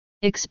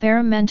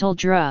Experimental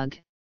drug,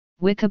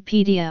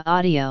 Wikipedia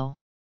audio.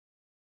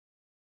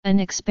 An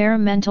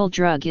experimental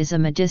drug is a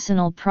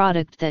medicinal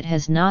product that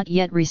has not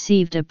yet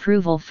received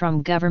approval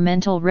from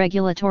governmental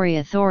regulatory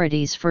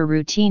authorities for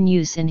routine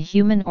use in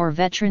human or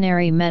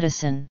veterinary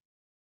medicine.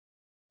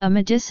 A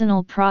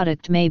medicinal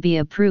product may be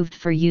approved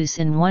for use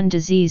in one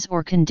disease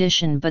or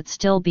condition but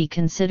still be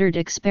considered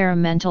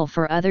experimental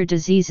for other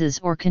diseases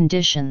or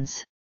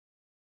conditions.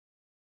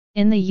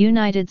 In the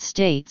United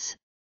States,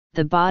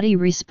 the body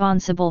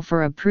responsible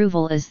for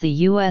approval is the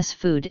U.S.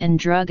 Food and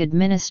Drug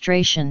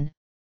Administration,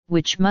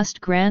 which must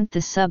grant the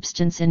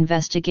substance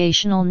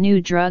investigational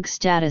new drug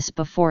status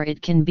before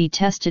it can be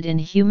tested in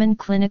human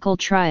clinical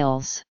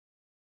trials.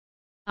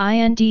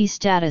 IND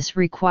status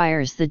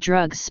requires the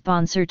drug's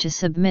sponsor to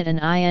submit an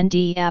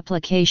IND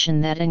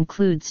application that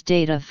includes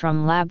data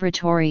from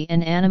laboratory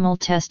and animal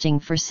testing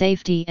for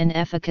safety and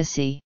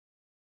efficacy.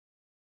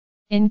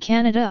 In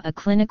Canada, a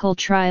clinical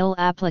trial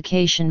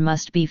application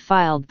must be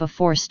filed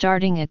before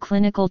starting a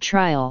clinical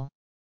trial.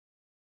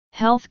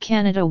 Health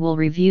Canada will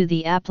review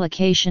the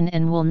application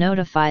and will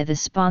notify the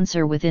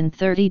sponsor within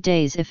 30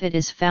 days if it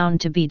is found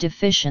to be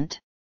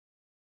deficient.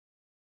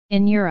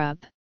 In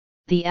Europe,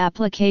 the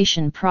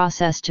application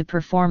process to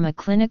perform a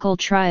clinical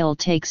trial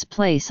takes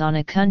place on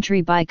a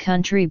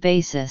country-by-country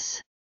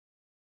basis.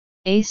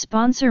 A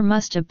sponsor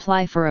must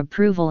apply for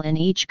approval in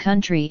each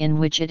country in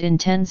which it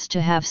intends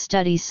to have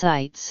study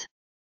sites.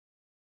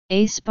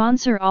 A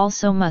sponsor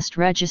also must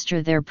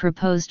register their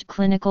proposed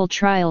clinical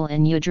trial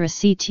in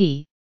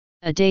EudraCT,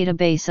 a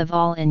database of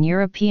all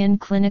in-European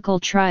clinical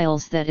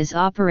trials that is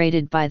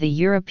operated by the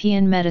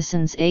European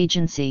Medicines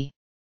Agency.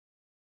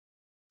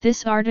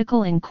 This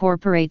article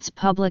incorporates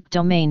public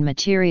domain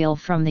material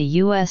from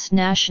the U.S.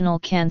 National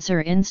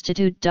Cancer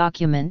Institute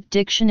document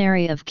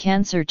Dictionary of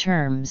Cancer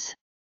Terms.